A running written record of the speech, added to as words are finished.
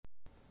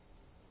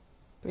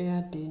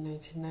Prayer Day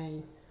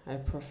 99. I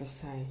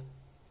prophesy.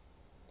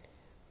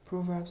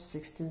 Proverbs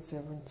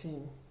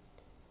 16:17.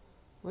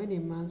 When a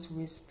man's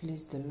ways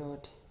please the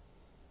Lord,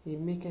 he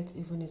maketh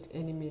even his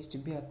enemies to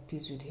be at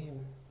peace with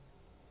him.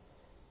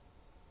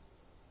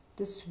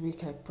 This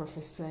week I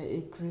prophesy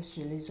a grace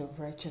release of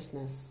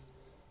righteousness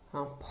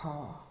and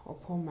power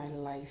upon my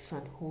life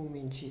and home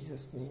in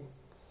Jesus' name.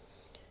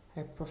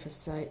 I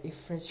prophesy a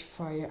fresh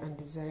fire and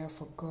desire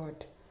for God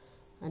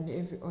and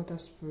every other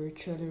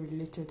spiritually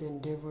related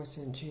endeavors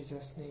in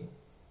Jesus' name.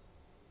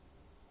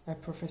 I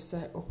prophesy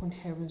open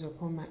heavens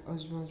upon my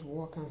husband's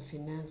work and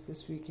finance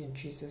this week in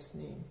Jesus'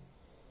 name.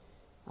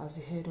 As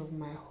the head of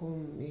my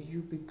home, may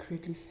you be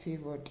greatly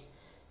favored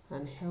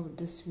and helped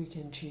this week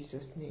in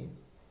Jesus' name.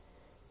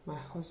 My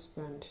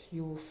husband,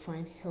 you will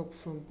find help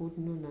from both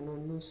known and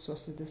unknown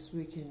sources this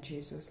week in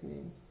Jesus'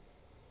 name.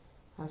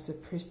 As a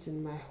priest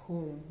in my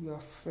home, you are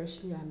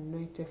freshly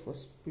anointed for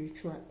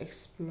spiritual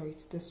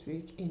exploits this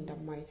week in the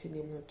mighty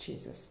name of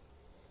Jesus.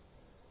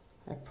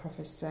 I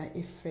prophesy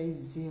a fresh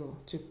zeal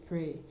to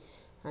pray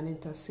and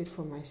intercede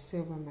for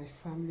myself and my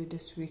family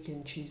this week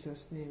in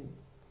Jesus' name.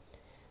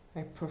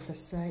 I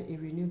prophesy a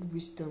renewed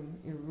wisdom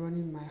in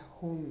running my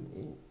home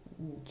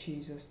in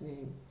Jesus'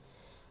 name.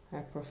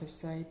 I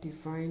prophesy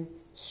divine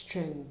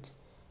strength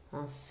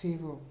and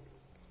favor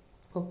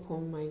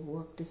upon my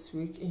work this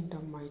week in the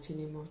mighty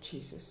name of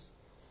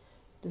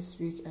Jesus. This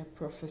week I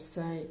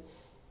prophesy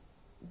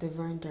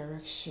divine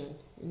direction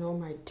in all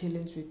my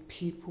dealings with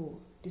people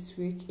this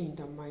week in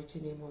the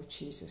mighty name of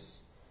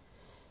Jesus.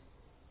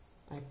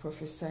 I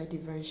prophesy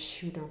divine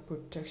shield and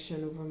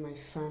protection over my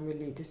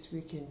family this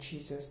week in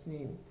Jesus'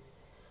 name.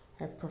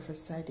 I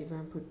prophesy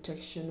divine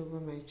protection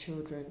over my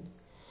children.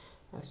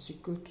 As you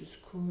go to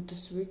school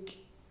this week,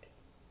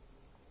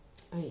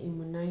 I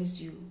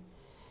immunize you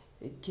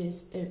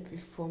against every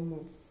form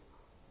of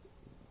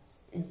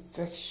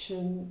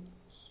infection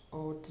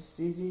or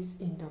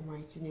diseases in the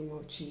mighty name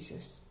of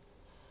Jesus.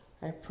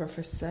 I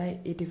prophesy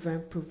a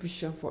divine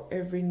provision for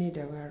every need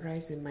that will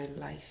arise in my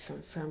life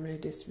and family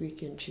this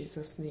week in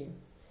Jesus' name.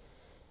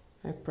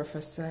 I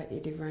prophesy a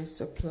divine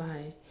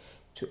supply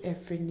to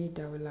every need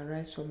that will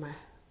arise for my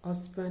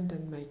husband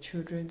and my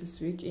children this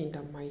week in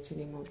the mighty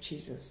name of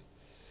Jesus.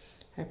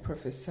 I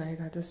prophesy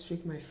that this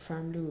week my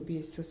family will be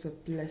a source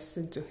of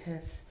blessing to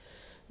earth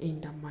in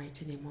the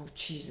mighty name of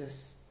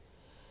Jesus.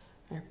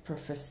 I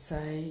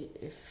prophesy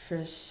a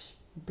fresh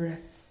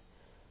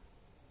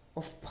breath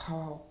of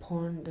power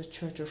upon the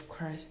Church of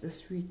Christ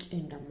this week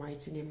in the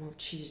mighty name of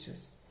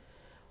Jesus.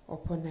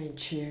 Upon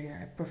Nigeria,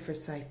 I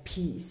prophesy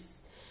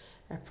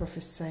peace. I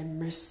prophesy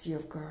mercy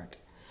of God.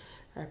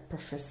 I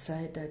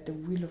prophesy that the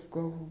will of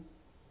God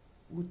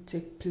would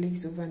take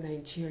place over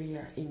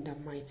Nigeria in the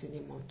mighty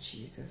name of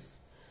Jesus.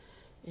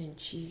 In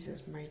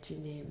Jesus' mighty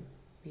name,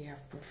 we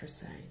have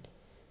prophesied.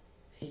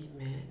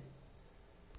 Amen.